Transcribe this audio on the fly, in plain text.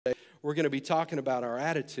we're going to be talking about our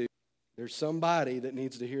attitude. There's somebody that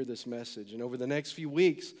needs to hear this message. And over the next few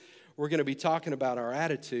weeks, we're going to be talking about our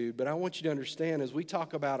attitude. But I want you to understand, as we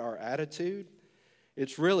talk about our attitude,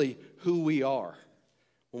 it's really who we are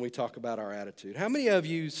when we talk about our attitude. How many of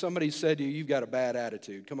you, somebody said to you, you've got a bad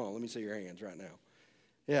attitude? Come on, let me see your hands right now.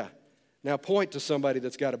 Yeah. Now point to somebody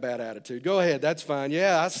that's got a bad attitude. Go ahead, that's fine.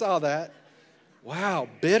 Yeah, I saw that. Wow,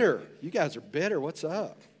 bitter. You guys are bitter. What's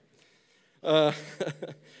up?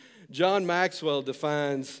 John Maxwell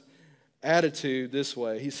defines attitude this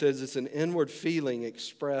way. He says it's an inward feeling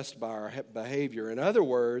expressed by our behavior. In other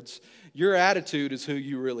words, your attitude is who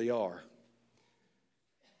you really are.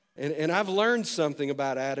 And I've learned something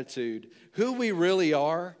about attitude. Who we really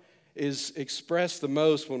are is expressed the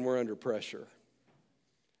most when we're under pressure.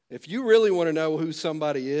 If you really want to know who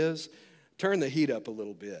somebody is, turn the heat up a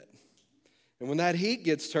little bit. And when that heat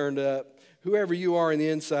gets turned up, whoever you are on the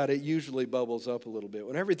inside, it usually bubbles up a little bit.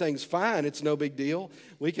 When everything's fine, it's no big deal.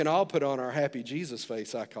 We can all put on our happy Jesus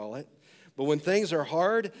face, I call it. But when things are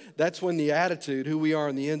hard, that's when the attitude, who we are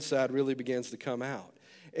on the inside, really begins to come out.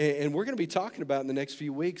 And we're going to be talking about in the next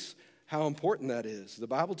few weeks how important that is. The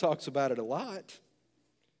Bible talks about it a lot,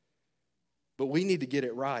 but we need to get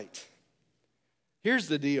it right. Here's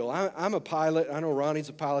the deal. I'm a pilot. I know Ronnie's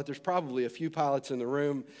a pilot. There's probably a few pilots in the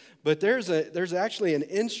room, but there's actually an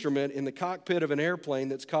instrument in the cockpit of an airplane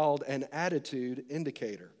that's called an attitude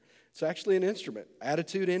indicator. It's actually an instrument,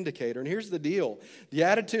 attitude indicator. And here's the deal. The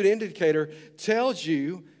attitude indicator tells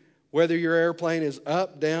you whether your airplane is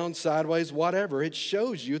up, down, sideways, whatever. It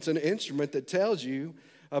shows you. It's an instrument that tells you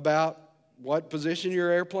about what position your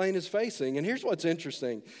airplane is facing. And here's what's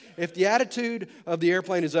interesting. If the attitude of the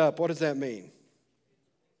airplane is up, what does that mean?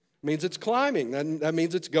 It means it's climbing. That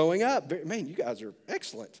means it's going up. Man, you guys are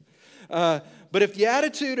excellent. But if the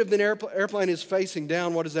attitude of the airplane is facing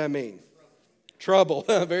down, what does that mean? Trouble.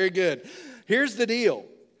 Very good. Here's the deal.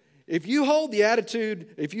 If you hold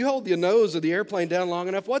the nose of the airplane down long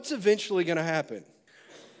enough, what's eventually going to happen?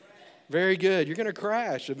 Very good. You're going to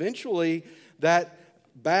crash. Eventually, that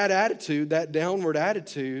bad attitude, that downward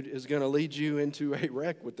attitude, is going to lead you into a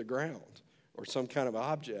wreck with the ground or some kind of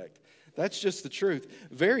object. That's just the truth.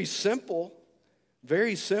 Very simple,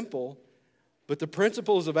 but the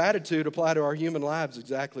principles of attitude apply to our human lives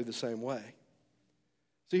exactly the same way.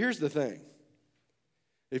 So here's the thing.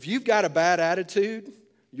 If you've got a bad attitude,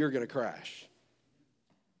 you're going to crash.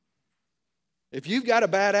 If you've got a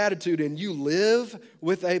bad attitude and you live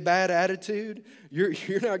with a bad attitude, you're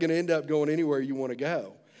not going to end up going anywhere you want to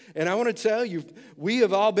go. And I want to tell you, we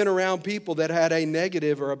have all been around people that had a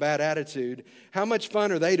negative or a bad attitude. How much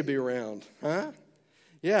fun are they to be around? Huh?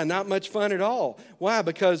 Yeah, not much fun at all. Why?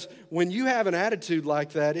 Because when you have an attitude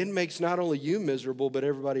like that, it makes not only you miserable, but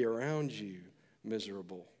everybody around you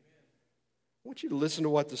miserable. I want you to listen to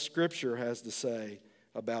what the Scripture has to say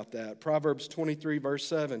about that. Proverbs 23, verse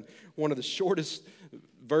 7, one of the shortest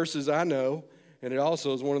verses I know, and it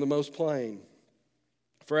also is one of the most plain.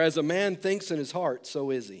 For as a man thinks in his heart,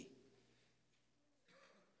 so is he.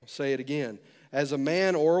 I'll say it again. As a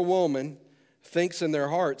man or a woman thinks in their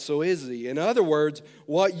heart, so is he. In other words,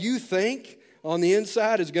 what you think on the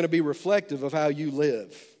inside is going to be reflective of how you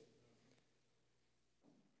live.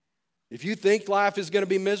 If you think life is going to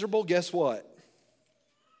be miserable, guess what?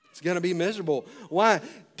 It's going to be miserable. Why?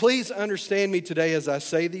 Please understand me today as I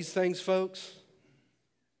say these things, folks.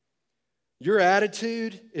 Your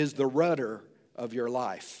attitude is the rudder of your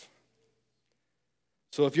life.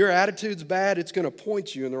 So if your attitude's bad, it's going to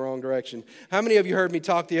point you in the wrong direction. How many of you heard me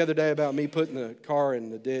talk the other day about me putting the car in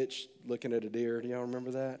the ditch, looking at a deer? Do y'all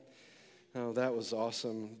remember that? Oh, that was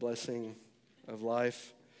awesome. Blessing of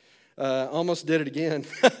life. Almost did it again.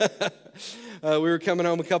 We were coming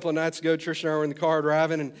home a couple of nights ago. Trish and I were in the car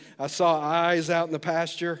driving, and I saw eyes out in the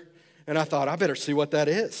pasture, and I thought, I better see what that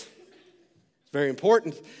is. It's very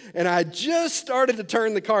important. And I just started to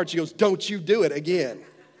turn the car, and she goes, don't you do it again.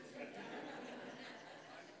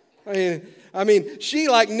 I mean, she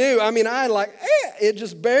like knew. It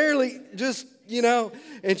just barely,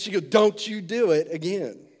 and she goes, don't you do it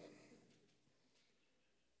again.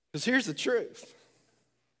 Because here's the truth.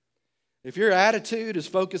 If your attitude is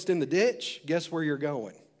focused in the ditch, guess where you're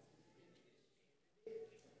going?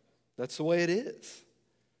 That's the way it is.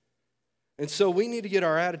 And so we need to get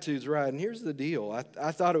our attitudes right. And here's the deal.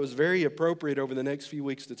 I thought it was very appropriate over the next few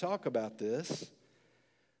weeks to talk about this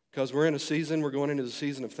because we're going into the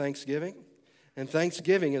season of Thanksgiving. And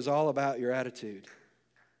Thanksgiving is all about your attitude.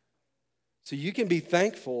 So you can be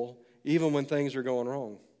thankful even when things are going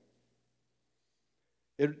wrong.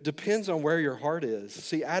 It depends on where your heart is.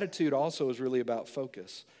 See, attitude also is really about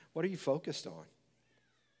focus. What are you focused on?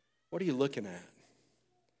 What are you looking at?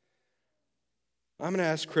 I'm going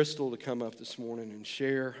to ask Crystal to come up this morning and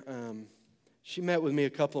share. She met with me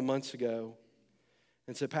a couple of months ago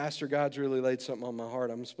and said, Pastor, God's really laid something on my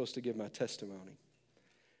heart. I'm supposed to give my testimony.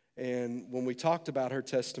 And when we talked about her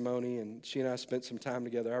testimony and she and I spent some time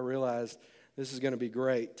together, I realized this is going to be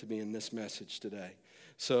great to be in this message today.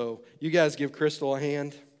 So you guys give Crystal a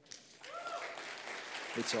hand.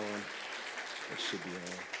 It's on. It should be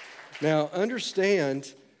on. Now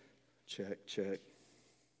understand, check. Should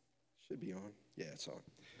be on. Yeah, it's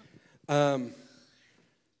on.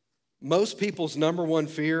 Most people's number one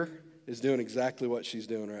fear is doing exactly what she's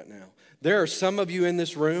doing right now. There are some of you in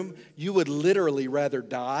this room, you would literally rather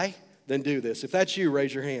die than do this. If that's you,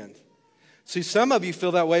 raise your hand. See, some of you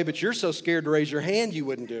feel that way, but you're so scared to raise your hand you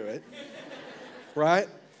wouldn't do it. Right?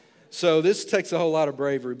 So this takes a whole lot of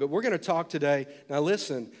bravery. But we're going to talk today. Now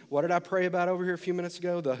listen, what did I pray about over here a few minutes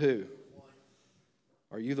ago? The who.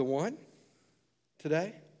 Are you the one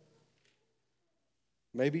today?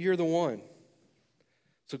 Maybe you're the one.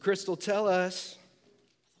 So Crystal, tell us.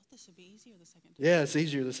 I thought this would be easier the second time. Yeah, it's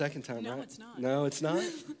easier the second time, right? No, it's not. No, it's not?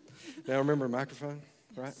 Now remember, microphone,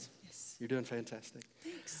 right? Yes. You're doing fantastic.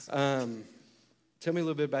 Thanks. Tell me a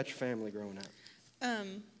little bit about your family growing up.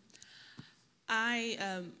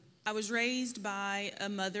 I was raised by a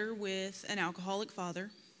mother with an alcoholic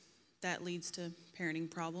father. That leads to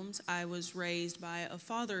parenting problems. I was raised by a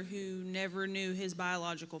father who never knew his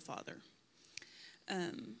biological father.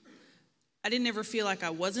 I didn't ever feel like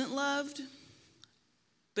I wasn't loved,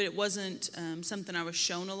 but it wasn't something I was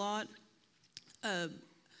shown a lot.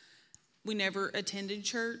 We never attended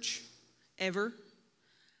church, ever.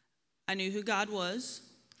 I knew who God was.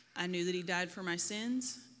 I knew that he died for my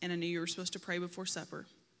sins, and I knew you were supposed to pray before supper.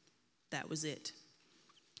 That was it.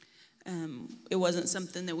 It wasn't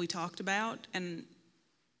something that we talked about, and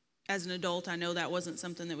as an adult, I know that wasn't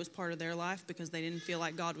something that was part of their life because they didn't feel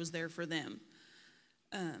like God was there for them.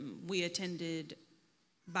 We attended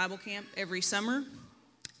Bible camp every summer,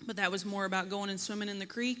 but that was more about going and swimming in the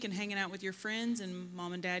creek and hanging out with your friends and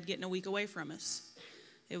mom and dad getting a week away from us.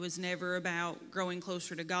 It was never about growing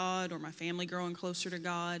closer to God or my family growing closer to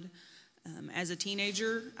God. As a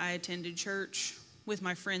teenager, I attended church with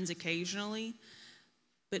my friends occasionally,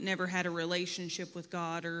 but never had a relationship with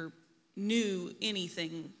God or knew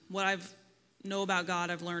anything. What I know about God,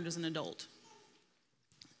 I've learned as an adult.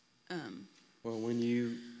 Well, when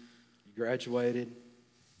you graduated,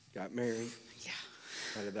 got married, Yeah.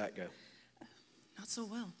 how did that go? Not so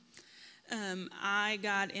well. I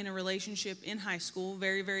got in a relationship in high school,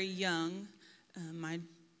 very, very young, my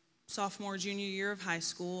sophomore, junior year of high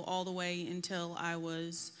school, all the way until I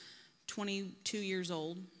was 22 years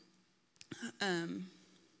old.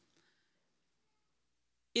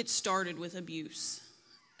 It started with abuse,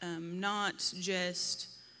 not just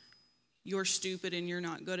you're stupid and you're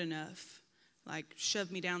not good enough. Like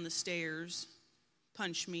shove me down the stairs,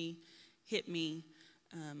 punch me, hit me,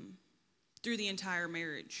 through the entire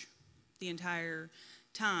marriage, the entire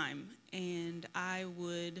time. And I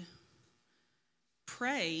would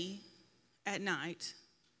pray at night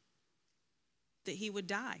that he would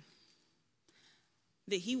die,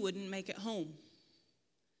 that he wouldn't make it home.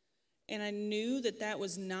 And I knew that that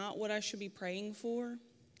was not what I should be praying for,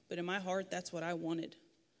 but in my heart, that's what I wanted.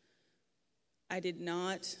 I did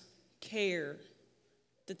not care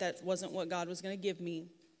that that wasn't what God was going to give me.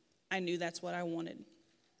 I knew that's what I wanted.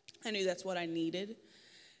 I knew that's what I needed.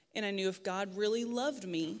 And I knew if God really loved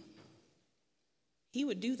me, he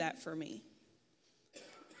would do that for me.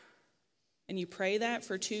 And you pray that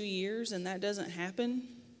for 2 years and that doesn't happen,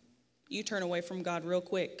 you turn away from God real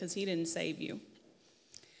quick because he didn't save you.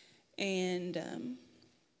 And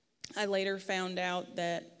I later found out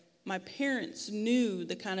that my parents knew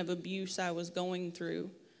the kind of abuse I was going through,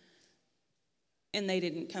 and they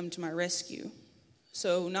didn't come to my rescue.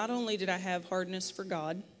 So not only did I have hardness for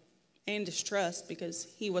God and distrust because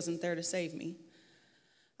he wasn't there to save me,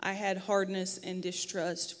 I had hardness and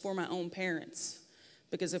distrust for my own parents.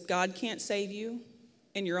 Because if God can't save you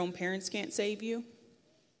and your own parents can't save you,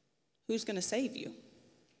 who's going to save you?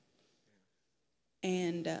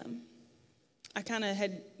 And I kind of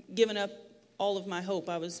had given up all of my hope.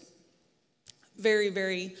 I was very,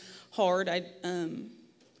 very hard.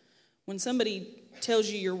 When somebody tells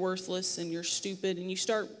you you're worthless and you're stupid and you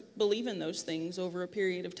start believing those things over a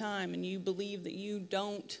period of time and you believe that you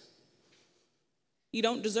don't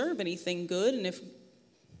deserve anything good, and if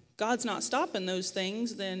God's not stopping those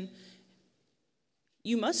things, then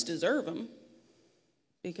you must deserve them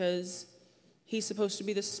because he's supposed to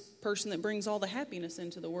be this person that brings all the happiness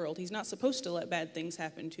into the world. He's not supposed to let bad things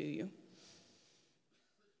happen to you.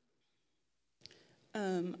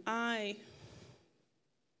 I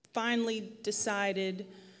finally decided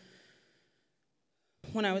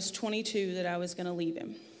when I was 22 that I was going to leave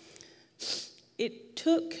him. It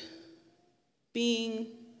took being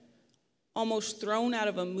almost thrown out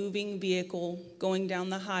of a moving vehicle going down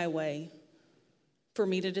the highway for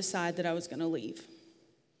me to decide that I was going to leave.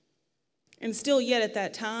 And still yet at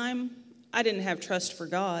that time, I didn't have trust for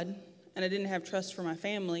God, and I didn't have trust for my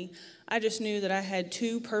family. I just knew that I had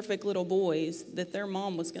two perfect little boys, that their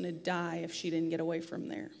mom was going to die if she didn't get away from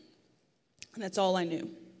there. And that's all I knew.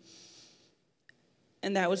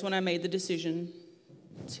 And that was when I made the decision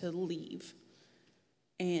to leave.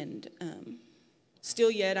 And still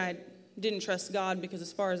yet, I didn't trust God, because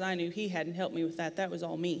as far as I knew, he hadn't helped me with that. That was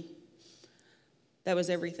all me. That was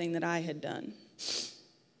everything that I had done.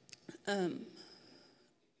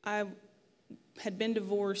 I had been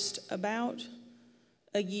divorced about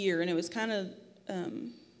a year, and it was kind of,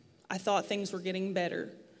 I thought things were getting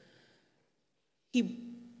better. He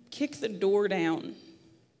kicked the door down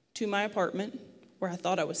to my apartment where I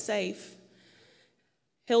thought I was safe,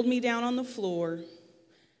 held me down on the floor,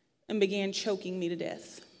 and began choking me to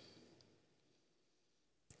death.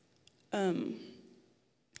 And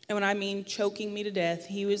when I mean choking me to death,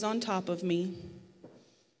 he was on top of me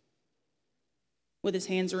with his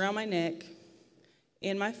hands around my neck,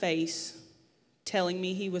 in my face, telling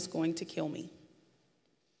me he was going to kill me.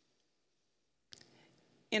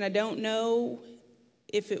 And I don't know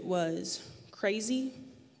if it was crazy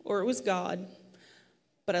or it was God,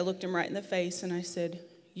 but I looked him right in the face and I said,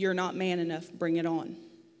 "You're not man enough, bring it on."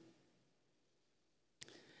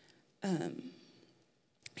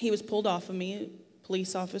 He was pulled off of me.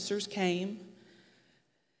 Police officers came.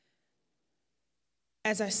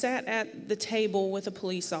 As I sat at the table with a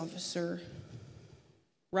police officer,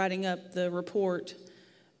 writing up the report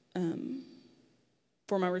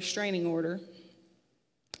for my restraining order,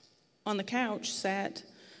 on the couch sat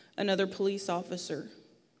another police officer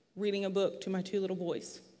reading a book to my two little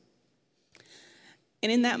boys.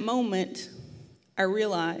 And in that moment, I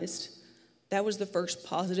realized that was the first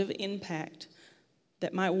positive impact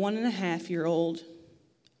that my 1.5-year-old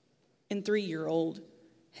and 3-year-old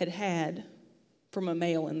had from a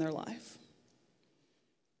male in their life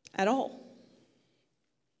at all.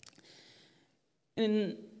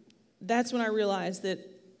 And that's when I realized that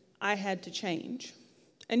I had to change.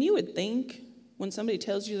 And you would think when somebody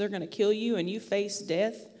tells you they're going to kill you and you face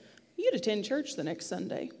death, you'd attend church the next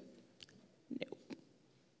Sunday. No,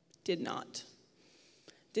 did not.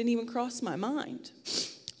 Didn't even cross my mind,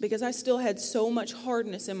 because I still had so much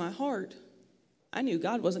hardness in my heart. I knew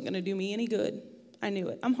God wasn't going to do me any good. I knew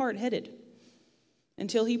it. I'm hard-headed.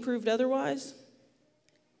 Until he proved otherwise,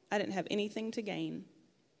 I didn't have anything to gain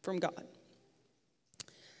from God.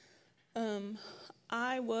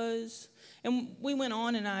 And we went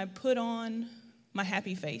on, and I put on my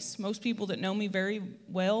happy face. Most people that know me very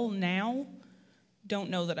well now don't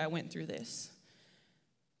know that I went through this.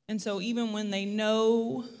 And so even when they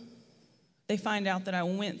find out that I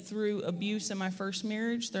went through abuse in my first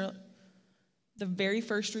marriage, the very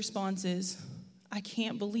first response is, "I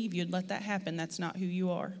can't believe you'd let that happen. That's not who you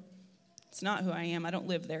are. It's not who I am. I don't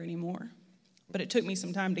live there anymore." But it took me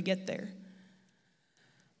some time to get there.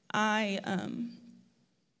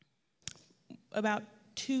 About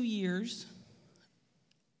 2 years,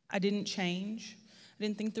 I didn't change. I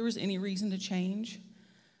didn't think there was any reason to change.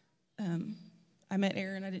 I met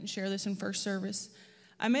Aaron. I didn't share this in first service.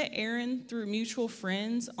 I met Aaron through mutual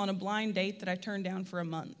friends on a blind date that I turned down for a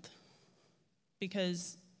month,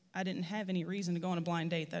 because I didn't have any reason to go on a blind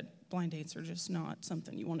date. That blind dates are just not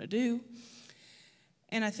something you want to do.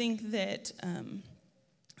 And I think that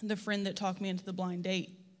the friend that talked me into the blind date,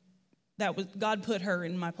 God put her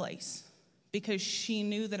in my place, because she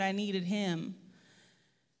knew that I needed him,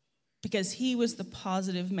 because he was the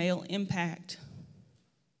positive male impact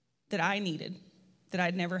that I needed, that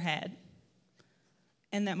I'd never had,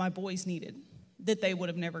 and that my boys needed, that they would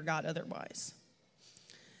have never got otherwise.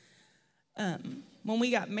 When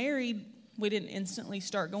we got married, we didn't instantly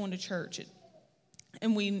start going to church.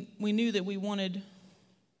 And we knew that we wanted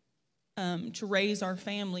to raise our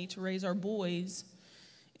family, to raise our boys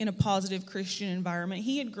in a positive Christian environment.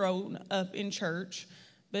 He had grown up in church,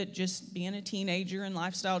 but just being a teenager and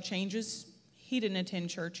lifestyle changes, he didn't attend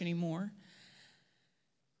church anymore.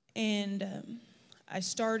 And I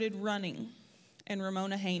started running. And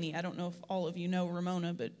Ramona Haney, I don't know if all of you know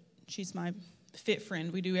Ramona, but she's my fit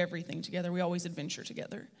friend. We do everything together. We always adventure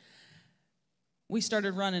together. We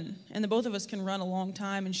started running, and the both of us can run a long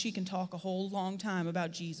time, and she can talk a whole long time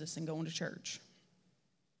about Jesus and going to church.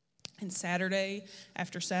 And Saturday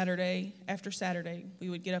after Saturday after Saturday, we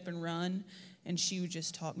would get up and run, and she would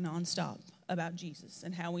just talk nonstop about Jesus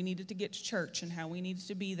and how we needed to get to church and how we needed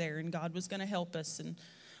to be there and God was going to help us and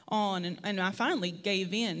on. And I finally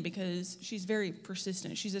gave in because she's very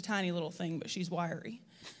persistent. She's a tiny little thing, but she's wiry.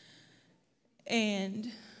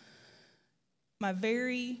 And my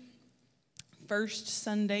very first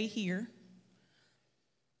Sunday here,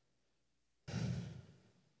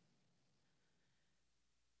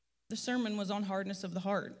 the sermon was on hardness of the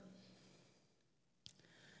heart.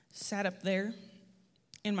 Sat up there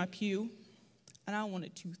in my pew, and I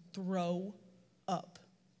wanted to throw up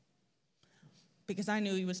because I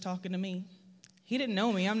knew he was talking to me. He didn't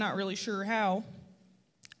know me. I'm not really sure how,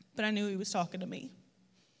 but I knew he was talking to me.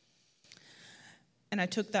 And I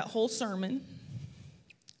took that whole sermon,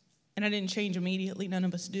 and I didn't change immediately. None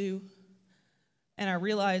of us do. And I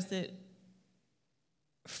realized that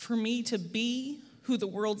for me to be who the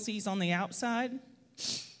world sees on the outside,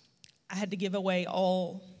 I had to give away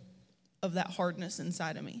all of that hardness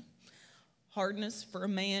inside of me. Hardness for a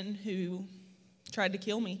man who tried to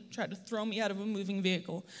kill me, tried to throw me out of a moving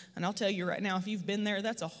vehicle. And I'll tell you right now, if you've been there,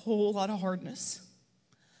 that's a whole lot of hardness.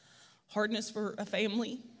 Hardness for a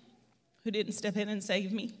family who didn't step in and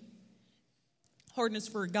save me. Hardness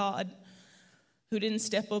for a God who didn't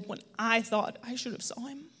step up when I thought I should have saw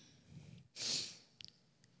him.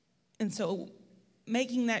 And so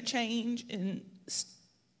making that change and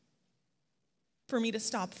for me to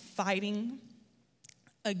stop fighting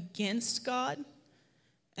against God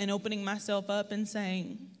and opening myself up and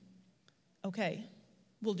saying, okay,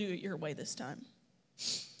 we'll do it your way this time,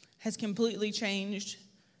 has completely changed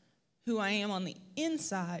who I am on the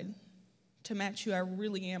inside to match who I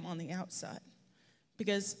really am on the outside.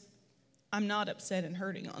 Because I'm not upset and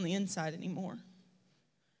hurting on the inside anymore.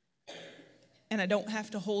 And I don't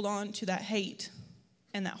have to hold on to that hate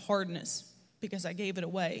and that hardness because I gave it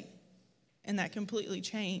away. And that completely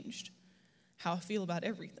changed how I feel about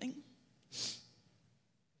everything.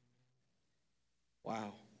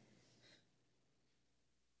 Wow.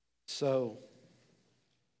 So,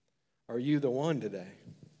 are you the one today?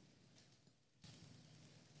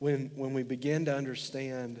 When we begin to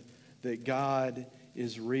understand that God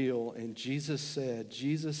is real, and Jesus said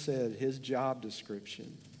his job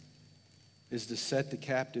description is to set the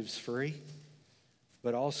captives free,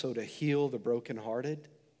 but also to heal the brokenhearted,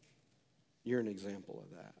 you're an example of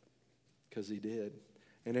that, because he did.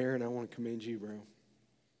 And Aaron, I want to commend you, bro. I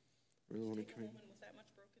really want to commend you. With that much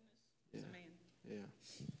brokenness is a man. Yeah.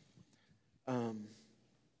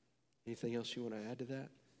 Anything else you want to add to that?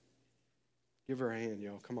 Give her a hand,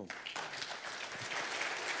 y'all. Come on.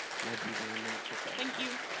 Love you very much. Thank you.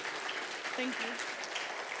 Thank you.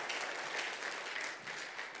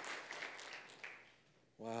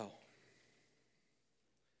 Wow.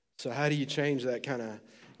 So how do you change that kind of,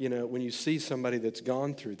 when you see somebody that's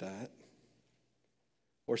gone through that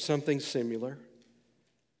or something similar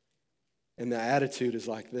and the attitude is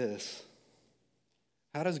like this?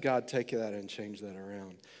 How does God take that and change that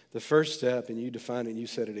around? The first step, and you defined it and you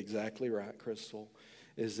said it exactly right, Crystal,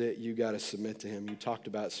 is that you got to submit to him. You talked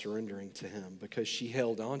about surrendering to him because she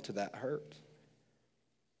held on to that hurt.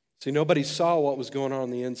 See, nobody saw what was going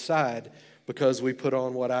on the inside because we put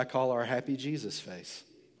on what I call our happy Jesus face.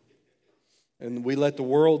 And we let the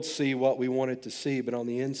world see what we wanted to see, but on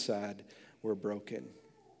the inside, we're broken.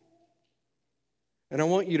 And I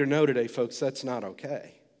want you to know today, folks, that's not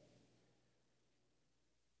okay.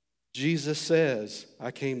 Jesus says,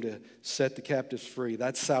 I came to set the captives free.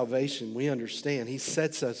 That's salvation. We understand. He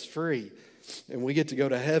sets us free. And we get to go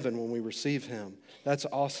to heaven when we receive him. That's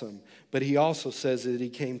awesome. But he also says that he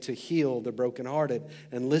came to heal the brokenhearted.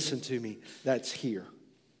 And listen to me, that's here.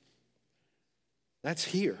 That's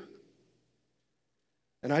here.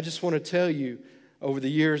 And I just want to tell you, over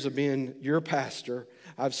the years of being your pastor,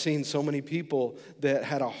 I've seen so many people that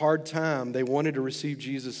had a hard time. They wanted to receive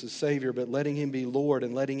Jesus as Savior, but letting him be Lord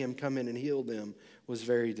and letting him come in and heal them was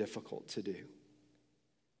very difficult to do.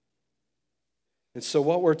 And so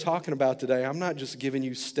what we're talking about today, I'm not just giving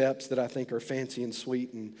you steps that I think are fancy and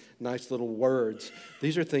sweet and nice little words.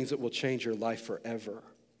 These are things that will change your life forever.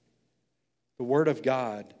 The Word of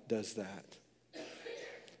God does that.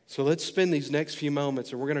 So let's spend these next few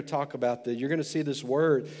moments, and we're going to talk about you're going to see this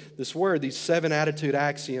word, these 7 attitude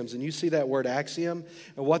axioms, and you see that word axiom,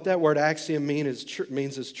 and what that word axiom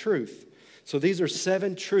means is truth. So these are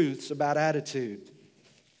 7 truths about attitude,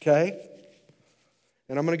 okay?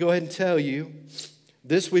 And I'm going to go ahead and tell you,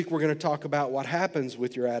 this week we're going to talk about what happens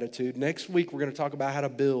with your attitude. Next week we're going to talk about how to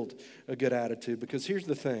build a good attitude, because here's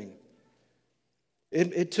the thing.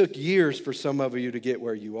 It took years for some of you to get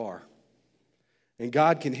where you are. And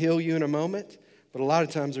God can heal you in a moment, but a lot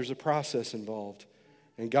of times there's a process involved.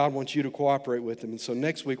 And God wants you to cooperate with him. And so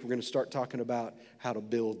next week we're going to start talking about how to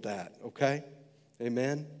build that, okay?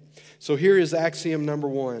 Amen? So here is axiom number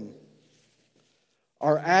 1.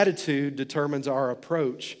 Our attitude determines our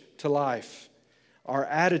approach to life. Our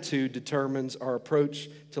attitude determines our approach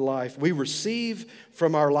to life. We receive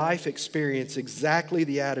from our life experience exactly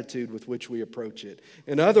the attitude with which we approach it.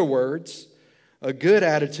 In other words, a good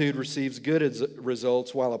attitude receives good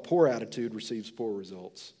results, while a poor attitude receives poor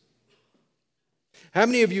results. How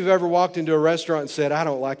many of you have ever walked into a restaurant and said, I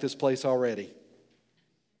don't like this place already?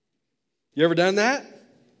 You ever done that?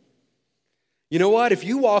 You know what? If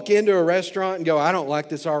you walk into a restaurant and go, I don't like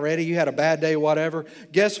this already, you had a bad day, whatever,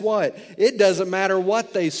 guess what? It doesn't matter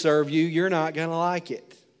what they serve you, you're not going to like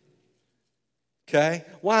it. Okay?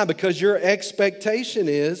 Why? Because your expectation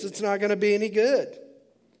is it's not going to be any good.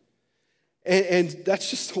 And that's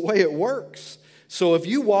just the way it works. So if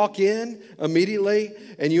you walk in immediately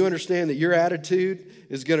and you understand that your attitude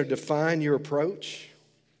is going to define your approach,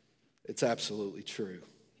 it's absolutely true.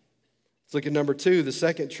 Let's look at number 2, the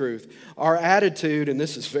second truth. Our attitude, and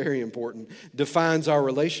this is very important, defines our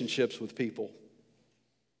relationships with people.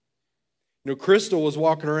 You know, Crystal was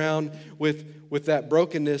walking around with that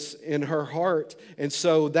brokenness in her heart, and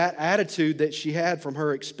so that attitude that she had from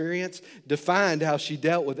her experience defined how she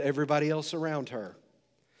dealt with everybody else around her.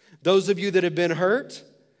 Those of you that have been hurt,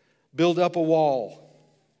 build up a wall.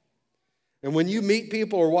 And when you meet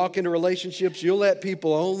people or walk into relationships, you'll let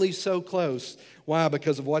people only so close. Why?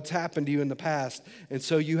 Because of what's happened to you in the past. And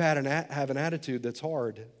so you have an attitude that's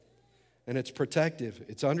hard, and it's protective.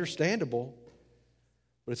 It's understandable,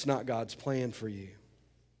 but it's not God's plan for you.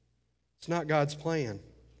 It's not God's plan.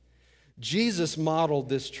 Jesus modeled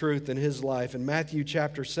this truth in his life. In Matthew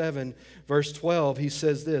chapter 7, verse 12, he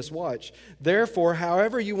says this, watch. Therefore,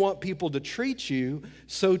 however you want people to treat you,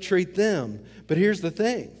 so treat them. But here's the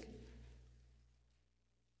thing.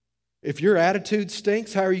 If your attitude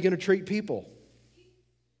stinks, how are you going to treat people?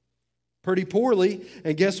 Pretty poorly.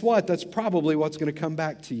 And guess what? That's probably what's going to come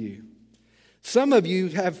back to you. Some of you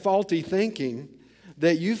have faulty thinking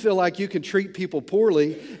that you feel like you can treat people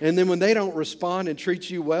poorly, and then when they don't respond and treat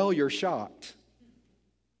you well, you're shocked.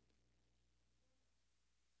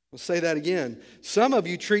 I'll say that again. Some of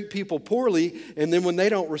you treat people poorly, and then when they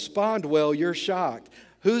don't respond well, you're shocked.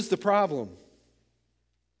 Who's the problem?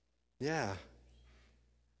 Yeah.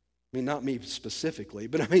 I mean, not me specifically,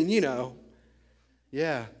 but I mean,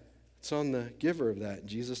 yeah, it's on the giver of that.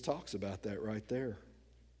 Jesus talks about that right there.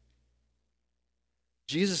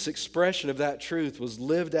 Jesus' expression of that truth was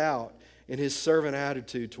lived out in his servant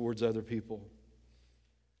attitude towards other people.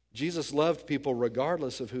 Jesus loved people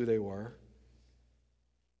regardless of who they were,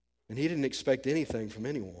 and he didn't expect anything from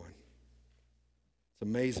anyone. It's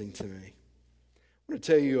amazing to me. I'm going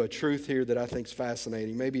to tell you a truth here that I think is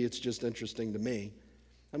fascinating. Maybe it's just interesting to me.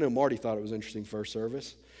 I know Marty thought it was interesting first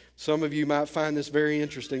service. Some of you might find this very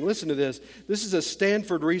interesting. Listen to this. This is a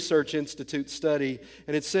Stanford Research Institute study,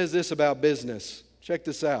 and it says this about business. Check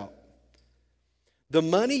this out. The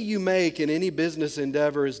money you make in any business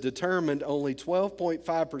endeavor is determined only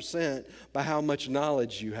 12.5% by how much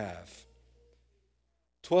knowledge you have.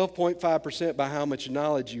 12.5% by how much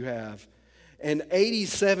knowledge you have. And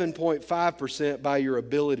 87.5% by your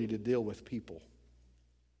ability to deal with people.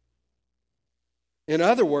 In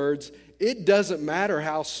other words, it doesn't matter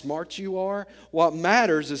how smart you are. What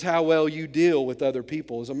matters is how well you deal with other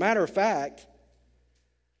people. As a matter of fact,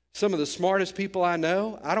 some of the smartest people I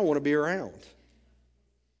know, I don't want to be around.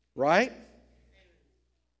 Right?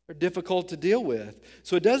 They're difficult to deal with.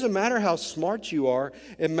 So it doesn't matter how smart you are.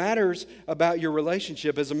 It matters about your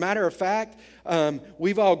relationship. As a matter of fact,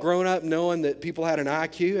 we've all grown up knowing that people had an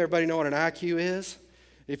IQ. Everybody know what an IQ is?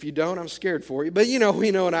 If you don't, I'm scared for you. But we know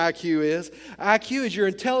what IQ is. IQ is your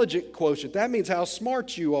intelligence quotient. That means how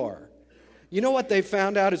smart you are. You know what they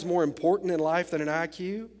found out is more important in life than an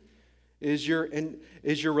IQ? Is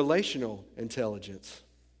your relational intelligence.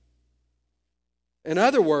 In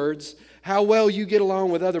other words, how well you get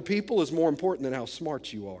along with other people is more important than how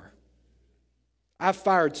smart you are. I've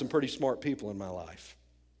fired some pretty smart people in my life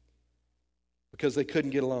because they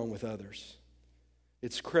couldn't get along with others.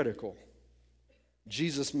 It's critical.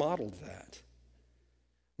 Jesus modeled that.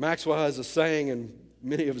 Maxwell has a saying, and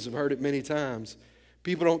many of us have heard it many times.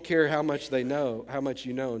 People don't care how much you know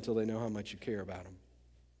until they know how much you care about them.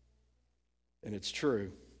 And it's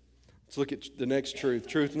true. Let's look at the next truth.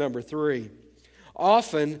 Truth number 3.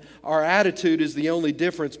 Often, our attitude is the only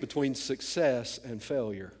difference between success and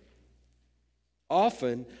failure.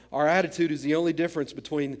 Often, our attitude is the only difference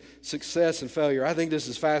between success and failure. I think this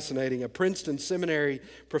is fascinating. A Princeton seminary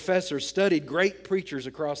professor studied great preachers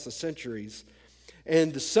across the centuries,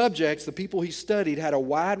 And the subjects, the people he studied, had a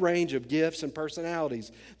wide range of gifts and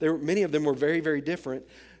personalities. Many of them were very, very different.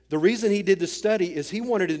 The reason he did the study is he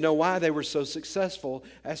wanted to know why they were so successful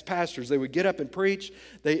as pastors. They would get up and preach.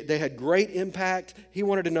 They had great impact. He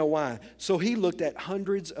wanted to know why. So he looked at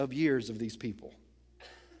hundreds of years of these people.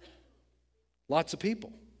 Lots of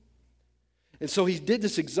people. And so he did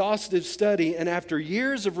this exhaustive study, and after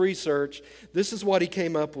years of research, this is what he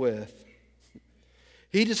came up with.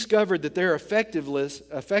 He discovered that their effectiveness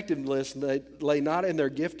lay not in their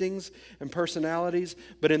giftings and personalities,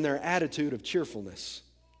 but in their attitude of cheerfulness.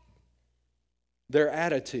 Their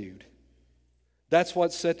attitude. That's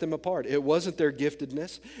what set them apart. It wasn't their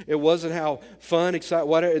giftedness. It wasn't how fun, exciting,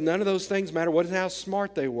 whatever. None of those things matter. It wasn't how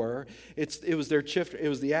smart they were. It was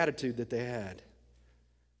the attitude that they had.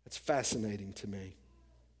 It's fascinating to me.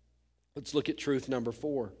 Let's look at truth number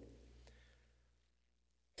 4.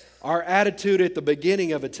 Our attitude at the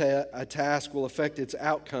beginning of a task will affect its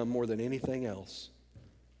outcome more than anything else.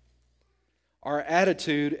 Our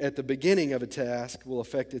attitude at the beginning of a task will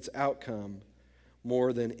affect its outcome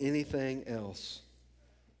more than anything else.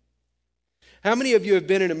 How many of you have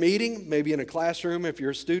been in a meeting, maybe in a classroom if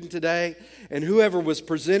you're a student today, and whoever was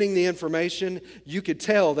presenting the information, you could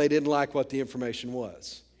tell they didn't like what the information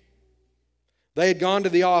was? They had gone to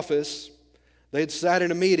the office, they had sat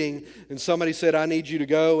in a meeting, and somebody said, I need you to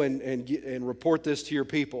go and report this to your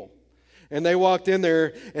people. And they walked in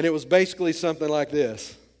there, and it was basically something like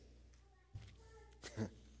this.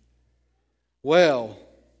 Well,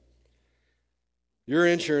 your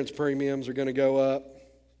insurance premiums are going to go up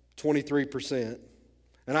 23%.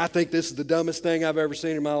 And I think this is the dumbest thing I've ever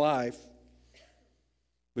seen in my life.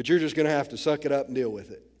 But you're just going to have to suck it up and deal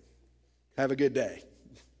with it. Have a good day.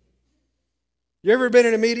 You ever been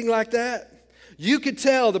in a meeting like that? You could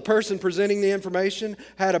tell the person presenting the information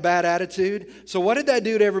had a bad attitude. So what did that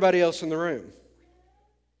do to everybody else in the room?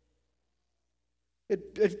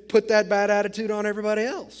 It put that bad attitude on everybody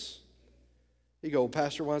else. You go, well,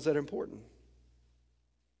 Pastor, why is that important?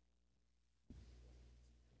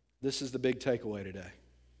 This is the big takeaway today.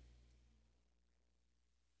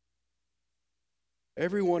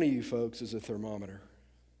 Every one of you folks is a thermometer.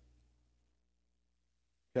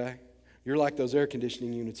 Okay? You're like those air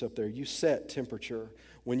conditioning units up there. You set temperature.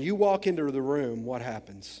 When you walk into the room, what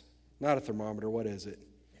happens? Not a thermometer. What is it?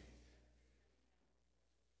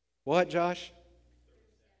 What, Josh?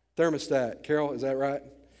 Thermostat. Carol, is that right?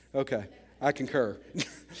 Okay. I concur.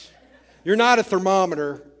 You're not a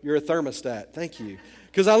thermometer. You're a thermostat. Thank you.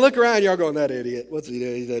 Because I look around, y'all going, that idiot. What's he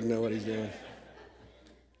doing? He doesn't know what he's doing.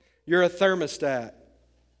 You're a thermostat.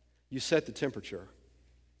 You set the temperature.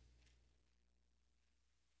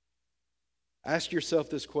 Ask yourself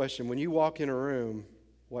this question. When you walk in a room,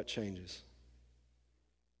 what changes?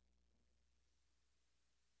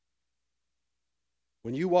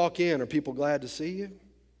 When you walk in, are people glad to see you?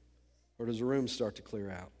 Or does the room start to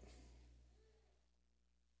clear out?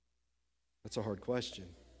 That's a hard question.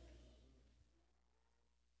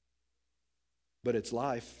 But it's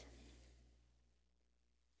life.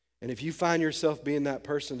 And if you find yourself being that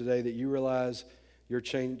person today that you realize you're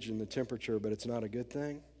changing the temperature, but it's not a good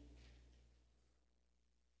thing,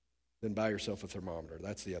 then buy yourself a thermometer.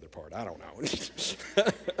 That's the other part. I don't know.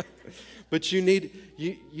 But you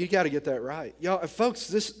got to get that right. Y'all, folks,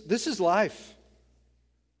 this is life.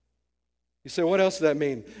 You say, what else does that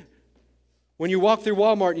mean? When you walk through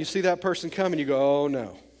Walmart and you see that person coming, you go, oh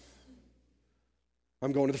no.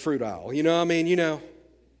 I'm going to the fruit aisle. You know what I mean? You know.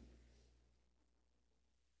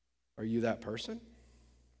 Are you that person?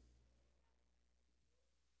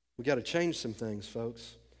 We got to change some things,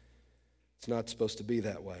 folks. It's not supposed to be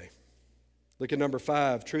that way. Look at number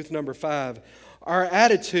 5. Truth number 5. Our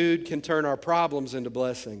attitude can turn our problems into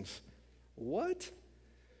blessings. What?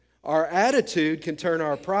 Our attitude can turn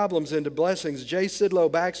our problems into blessings. J.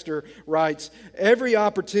 Sidlow Baxter writes, every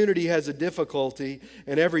opportunity has a difficulty,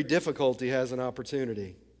 and every difficulty has an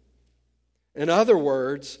opportunity. In other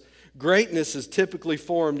words, greatness is typically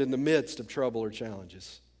formed in the midst of trouble or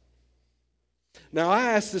challenges. Now,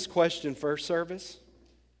 I asked this question first service,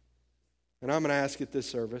 and I'm going to ask it this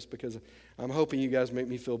service because I'm hoping you guys make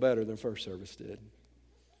me feel better than first service did.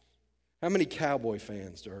 How many Cowboy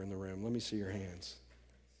fans are in the room? Let me see your hands.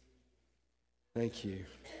 Thank you.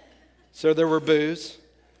 So there were boos.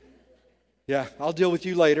 Yeah, I'll deal with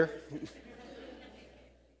you later.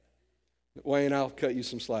 Wayne, I'll cut you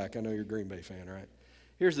some slack. I know you're a Green Bay fan, right?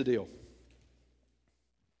 Here's the deal.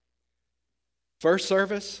 First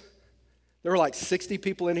service, there were like 60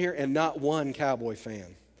 people in here and not one Cowboy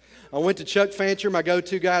fan. I went to Chuck Fancher, my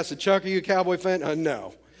go-to guy. I said, Chuck, are you a Cowboy fan?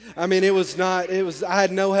 No. I mean, I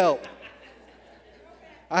had no help.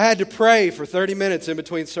 I had to pray for 30 minutes in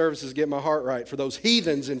between services to get my heart right for those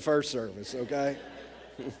heathens in first service, okay?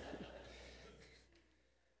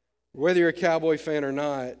 Whether you're a Cowboy fan or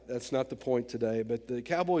not, that's not the point today. But the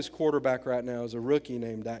Cowboys quarterback right now is a rookie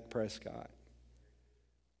named Dak Prescott.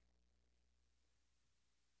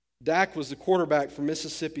 Dak was the quarterback for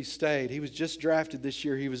Mississippi State. He was just drafted this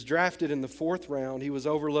year. He was drafted in the 4th round. He was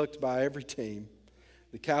overlooked by every team.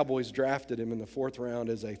 The Cowboys drafted him in the 4th round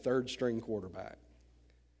as a 3rd-string quarterback,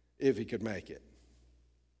 if he could make it.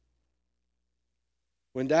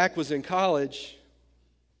 When Dak was in college,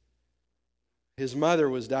 his mother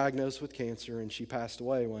was diagnosed with cancer, and she passed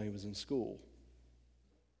away while he was in school.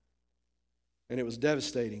 And it was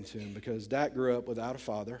devastating to him because Dak grew up without a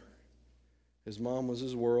father. His mom was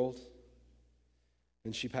his world,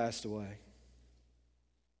 and she passed away.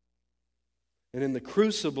 And in the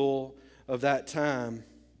crucible of that time,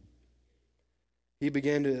 he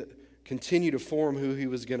began to continue to form who he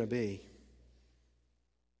was going to be.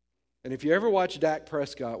 And if you ever watch Dak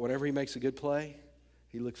Prescott, whenever he makes a good play,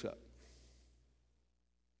 he looks up.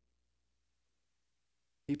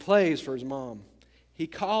 He plays for his mom. He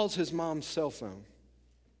calls his mom's cell phone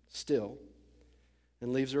still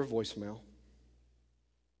and leaves her a voicemail.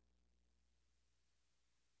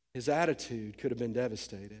 His attitude could have been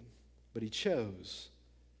devastated, but he chose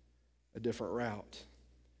a different route.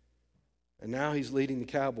 And now he's leading the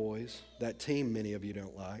Cowboys, that team many of you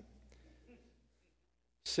don't like.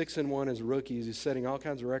 6-1 as rookies. He's setting all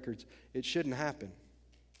kinds of records. It shouldn't happen,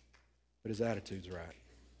 but his attitude's right.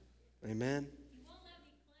 Amen?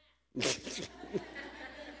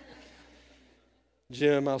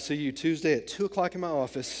 Jim, I'll see you Tuesday at 2 o'clock in my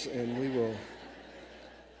office, and we will...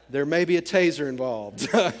 There may be a taser involved,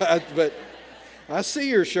 but I see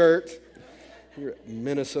your shirt. You're a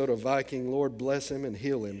Minnesota Viking. Lord bless him and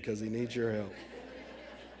heal him because he needs your help.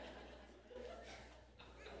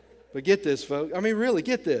 But get this, folks. I mean, really,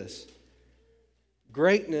 get this.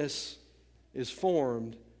 Greatness is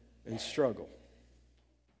formed in struggle.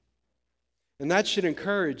 And that should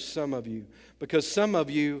encourage some of you because some of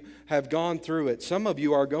you have gone through it. Some of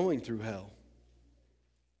you are going through hell.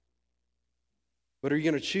 But are you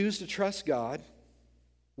going to choose to trust God,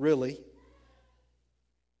 really?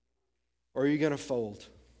 Or are you going to fold?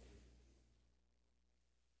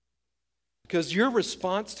 Because your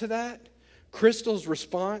response to that, Crystal's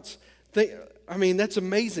response, that's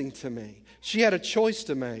amazing to me. She had a choice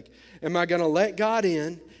to make. Am I going to let God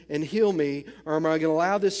in and heal me, or am I going to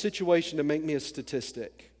allow this situation to make me a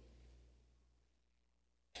statistic?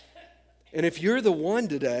 And if you're the one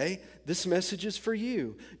today, this message is for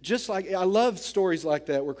you. Just like, I love stories like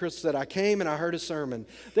that where Crystal said, I came and I heard a sermon.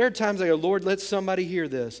 There are times I go, Lord, let somebody hear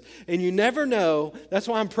this. And you never know. That's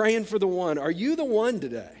why I'm praying for the one. Are you the one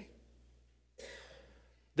today?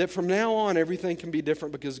 That from now on, everything can be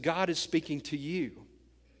different because God is speaking to you.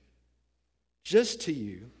 Just to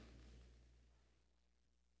you.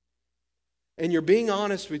 And you're being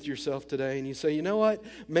honest with yourself today and you say, you know what?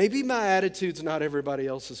 Maybe my attitude's not everybody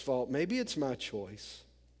else's fault. Maybe it's my choice.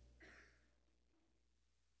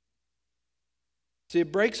 See,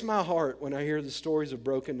 it breaks my heart when I hear the stories of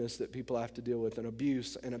brokenness that people have to deal with, and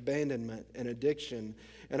abuse and abandonment and addiction.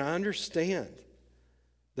 And I understand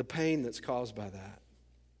the pain that's caused by that.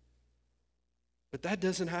 But that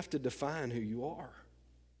doesn't have to define who you are.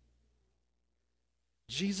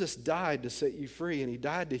 Jesus died to set you free, and he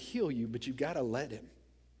died to heal you, but you've got to let him.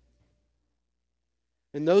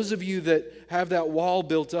 And those of you that have that wall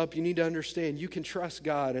built up, you need to understand you can trust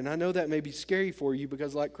God. And I know that may be scary for you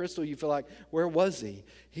because like Crystal, you feel like, where was he?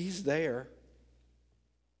 He's there.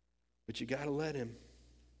 But you got to let him.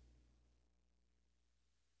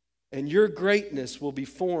 And your greatness will be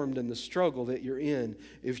formed in the struggle that you're in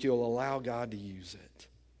if you'll allow God to use it.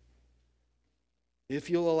 If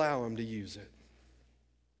you'll allow him to use it.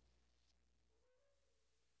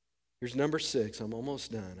 Here's number 6. I'm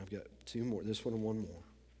almost done. I've got 2 more. This one and 1 more.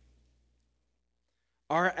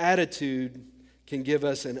 Our attitude can give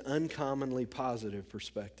us an uncommonly positive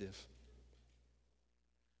perspective.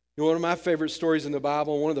 You know, one of my favorite stories in the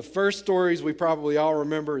Bible, one of the first stories we probably all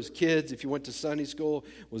remember as kids, if you went to Sunday school,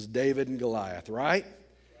 was David and Goliath, right?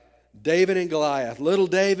 David and Goliath. Little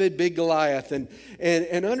David, big Goliath. And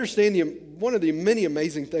understand one of the many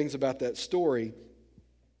amazing things about that story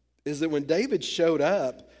is that when David showed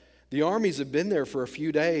up, the armies had been there for a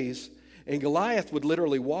few days, and Goliath would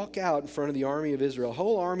literally walk out in front of the army of Israel, a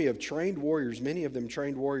whole army of trained warriors, many of them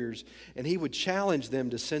trained warriors, and he would challenge them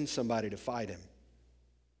to send somebody to fight him.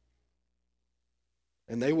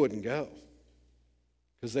 And they wouldn't go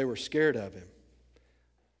because they were scared of him,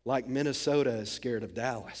 like Minnesota is scared of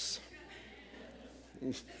Dallas.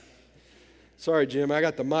 Sorry, Jim, I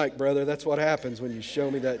got the mic, brother. That's what happens when you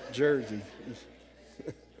show me that jersey.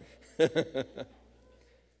 But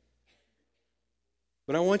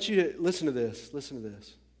I want you to listen to this. Listen to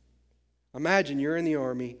this. Imagine you're in the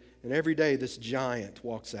army, and every day this giant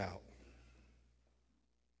walks out.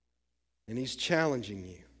 And he's challenging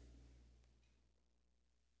you.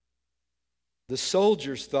 The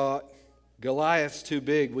soldiers thought, Goliath's too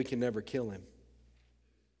big, we can never kill him.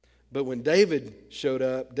 But when David showed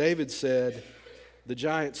up, David said, the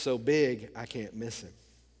giant's so big, I can't miss him.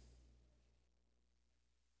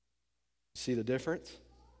 See the difference?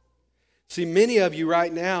 See, many of you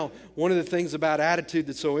right now, one of the things about attitude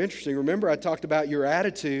that's so interesting, remember I talked about your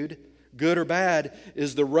attitude, good or bad,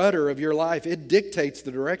 is the rudder of your life. It dictates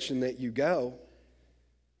the direction that you go.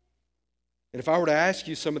 And if I were to ask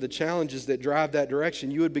you some of the challenges that drive that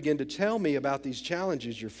direction, you would begin to tell me about these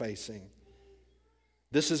challenges you're facing.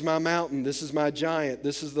 This is my mountain. This is my giant.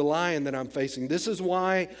 This is the lion that I'm facing. This is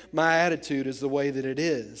why my attitude is the way that it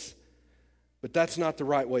is. But that's not the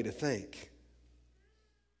right way to think.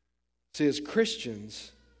 See, as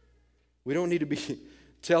Christians, we don't need to be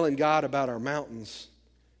telling God about our mountains.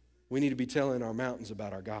 We need to be telling our mountains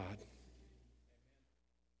about our God.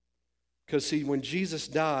 Because, see, when Jesus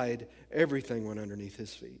died, everything went underneath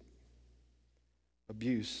his feet.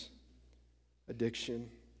 Abuse, addiction,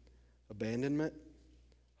 abandonment,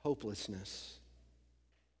 hopelessness.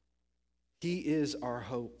 He is our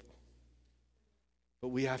hope. But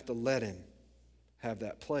we have to let him have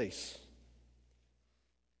that place.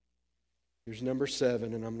 Here's number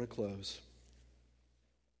 7, and I'm going to close.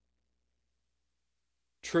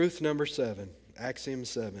 Truth number 7, axiom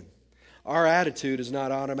 7. Our attitude is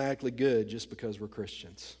not automatically good just because we're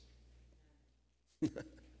Christians.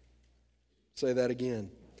 Say that again.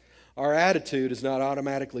 Our attitude is not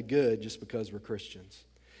automatically good just because we're Christians.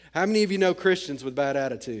 How many of you know Christians with bad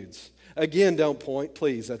attitudes? Again, don't point,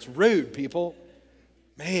 please. That's rude, people.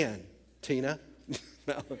 Man, Tina.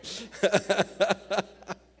 No.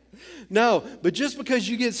 No, but just because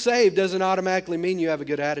you get saved doesn't automatically mean you have a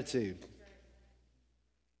good attitude.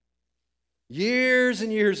 Years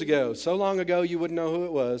and years ago, so long ago you wouldn't know who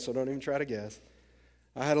it was, so don't even try to guess.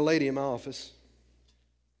 I had a lady in my office,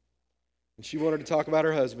 and she wanted to talk about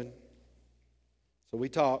her husband. So we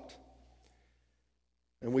talked,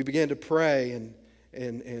 and we began to pray,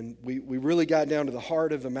 and we really got down to the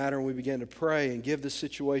heart of the matter, and we began to pray and give the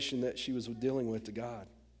situation that she was dealing with to God.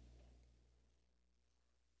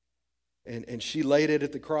 And she laid it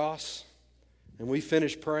at the cross, and we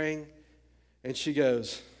finished praying, and she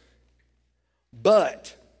goes,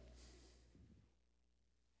 but,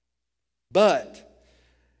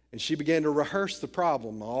 and she began to rehearse the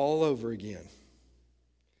problem all over again.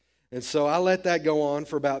 And so I let that go on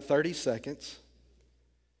for about 30 seconds,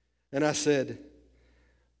 and I said,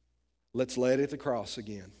 let's lay it at the cross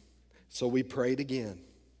again. So we prayed again,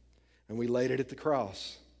 and we laid it at the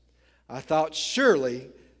cross. I thought surely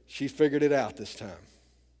she figured it out this time.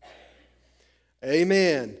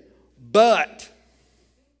 Amen. But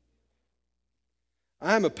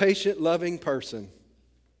I'm a patient, loving person.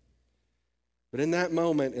 But in that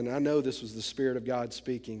moment, and I know this was the Spirit of God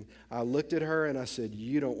speaking, I looked at her and I said,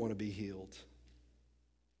 you don't want to be healed.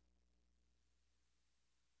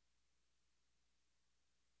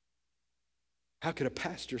 How could a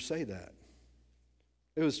pastor say that?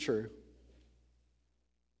 It was true.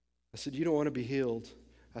 I said, you don't want to be healed.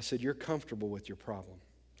 I said, you're comfortable with your problem.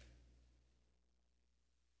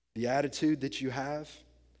 The attitude that you have,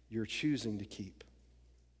 you're choosing to keep.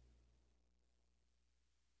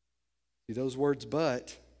 See, those words,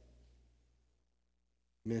 but,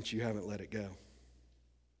 meant you haven't let it go.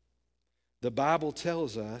 The Bible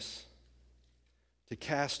tells us to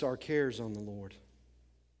cast our cares on the Lord.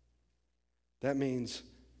 That means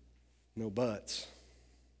no buts.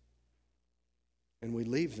 And we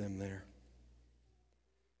leave them there.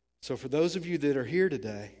 So for those of you that are here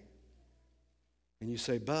today, and you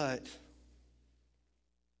say, but,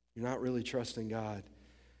 you're not really trusting God.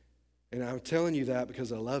 And I'm telling you that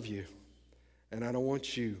because I love you. And I don't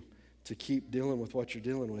want you to keep dealing with what you're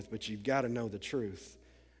dealing with, but you've got to know the truth.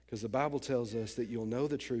 Because the Bible tells us that you'll know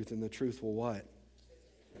the truth, and the truth will what?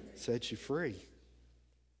 Set you free.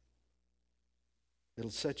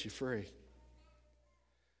 It'll set you free.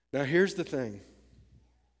 Now here's the thing.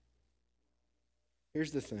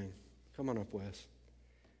 Here's the thing. Come on up, Wes.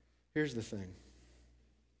 Here's the thing.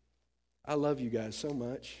 I love you guys so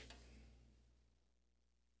much.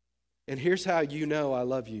 And here's how you know I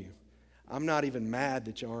love you. I'm not even mad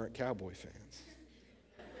that you aren't Cowboy fans.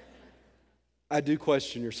 I do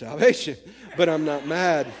question your salvation, but I'm not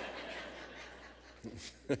mad.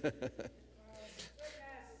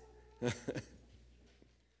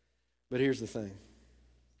 But here's the thing.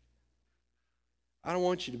 I don't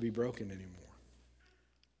want you to be broken anymore.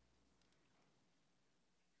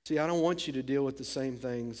 See, I don't want you to deal with the same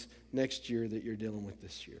things next year that you're dealing with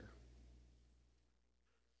this year.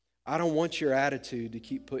 I don't want your attitude to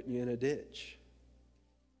keep putting you in a ditch.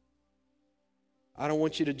 I don't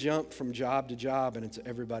want you to jump from job to job and it's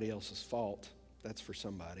everybody else's fault. That's for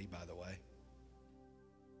somebody, by the way.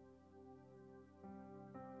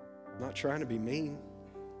 I'm not trying to be mean.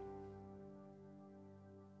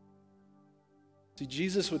 See,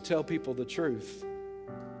 Jesus would tell people the truth.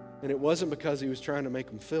 And it wasn't because he was trying to make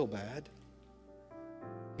them feel bad.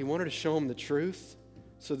 He wanted to show them the truth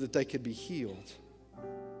so that they could be healed.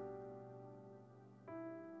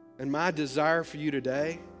 And my desire for you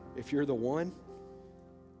today, if you're the one,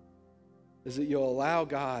 is that you'll allow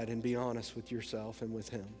God and be honest with yourself and with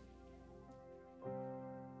Him.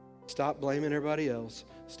 Stop blaming everybody else.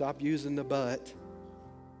 Stop using the but.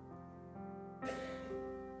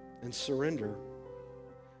 And surrender.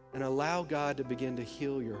 And allow God to begin to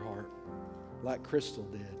heal your heart like Crystal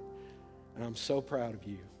did. And I'm so proud of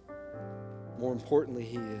you. More importantly,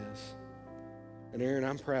 He is. And Aaron,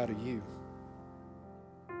 I'm proud of you.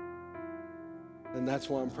 And that's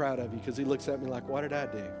why I'm proud of you, because he looks at me like, what did I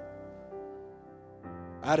do?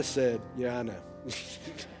 I'd have said, yeah, I know.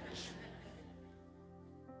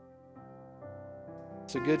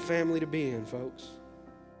 It's a good family to be in, folks.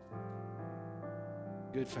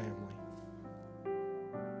 Good family.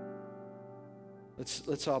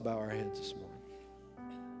 Let's all bow our heads this morning.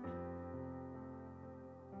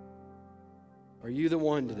 Are you the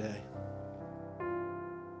one today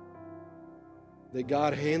that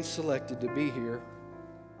God hand-selected to be here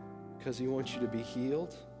because He wants you to be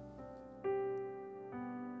healed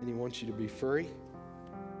and He wants you to be free?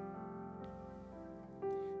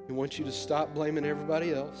 He wants you to stop blaming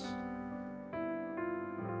everybody else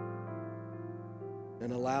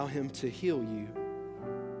and allow Him to heal you.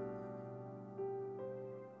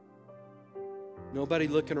 Nobody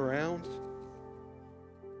looking around.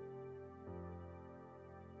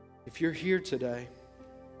 If you're here today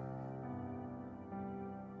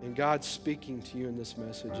and God's speaking to you in this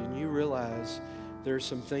message and you realize there are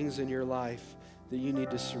some things in your life that you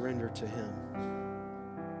need to surrender to Him.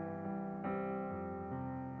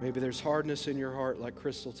 Maybe there's hardness in your heart like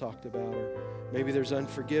Crystal talked about, or maybe there's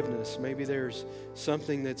unforgiveness. Maybe there's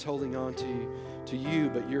something that's holding on to you,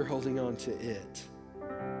 but you're holding on to it.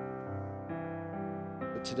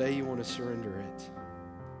 But today you want to surrender it.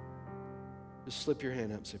 Just slip your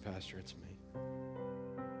hand up and say, Pastor, it's me.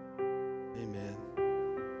 Amen.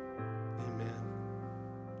 Amen.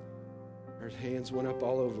 Our hands went up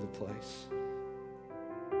all over the place.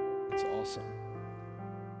 It's awesome.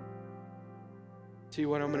 See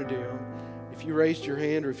what I'm going to do? If you raised your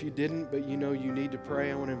hand or if you didn't, but you know you need to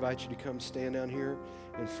pray, I want to invite you to come stand down here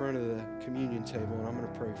in front of the communion table, and I'm going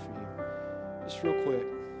to pray for you. Just real quick.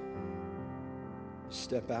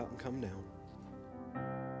 Step out and come down.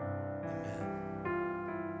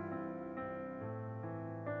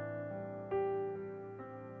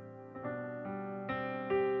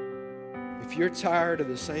 If you're tired of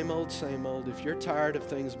the same old, if you're tired of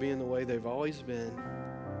things being the way they've always been,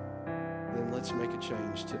 then let's make a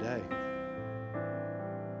change today.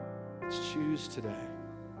 Let's choose today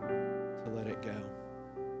to let it go.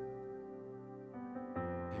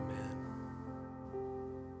 Amen.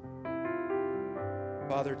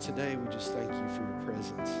 Father, today we just thank you for your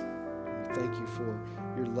presence. We thank you for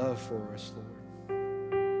your love for us, Lord,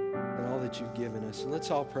 and all that you've given us. And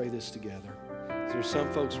let's all pray this together. There's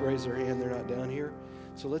some folks raise their hand, they're not down here.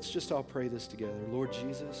 So let's just all pray this together. Lord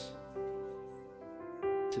Jesus,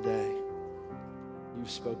 today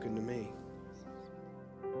you've spoken to me.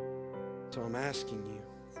 So I'm asking you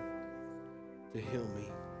to heal me.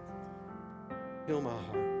 Heal my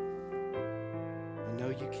heart. I know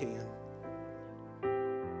you can.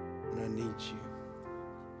 And I need you.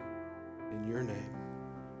 In your name.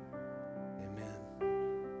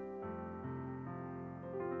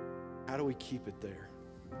 How do we keep it there?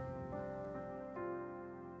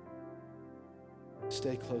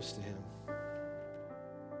 Stay close to Him.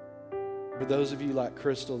 For those of you like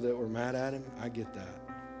Crystal that were mad at Him, I get that.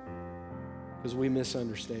 Because we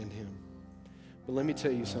misunderstand Him. But let me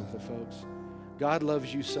tell you something, folks. God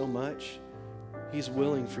loves you so much, He's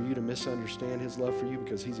willing for you to misunderstand His love for you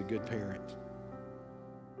because He's a good parent.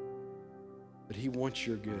 But He wants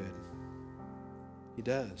your good. He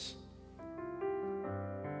does.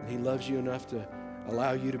 And He loves you enough to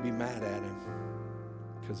allow you to be mad at Him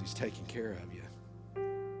because He's taking care of you.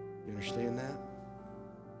 You understand that?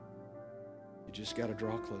 You just got to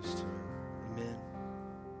draw close to Him. Amen.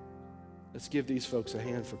 Let's give these folks a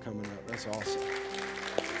hand for coming up. That's awesome.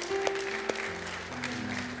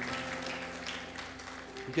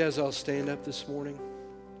 You guys all stand up this morning.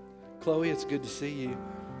 Chloe, it's good to see you.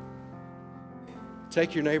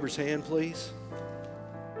 Take your neighbor's hand, please.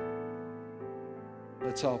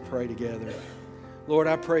 Let's all pray together. Lord,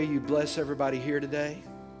 I pray you bless everybody here today.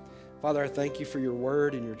 Father, I thank you for your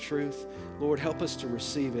word and your truth. Lord, help us to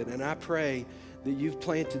receive it. And I pray that you've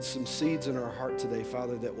planted some seeds in our heart today,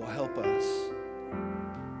 Father, that will help us.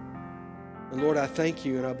 And Lord, I thank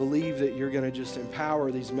you, and I believe that you're going to just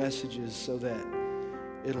empower these messages so that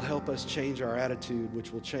it'll help us change our attitude,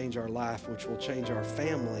 which will change our life, which will change our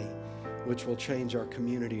family, which will change our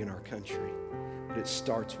community and our country. But it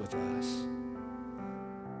starts with us.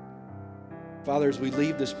 Father, as we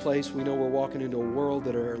leave this place, we know we're walking into a world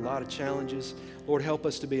that are a lot of challenges. Lord, help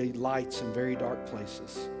us to be lights in very dark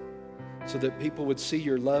places so that people would see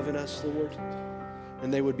your love in us, Lord,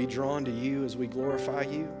 and they would be drawn to you as we glorify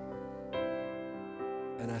you.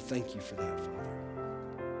 And I thank you for that, Father.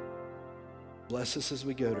 Bless us as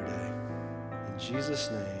we go today. In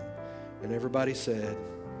Jesus' name. And everybody said,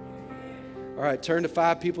 all right, turn to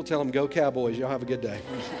 5 people, tell them, go Cowboys. Y'all have a good day.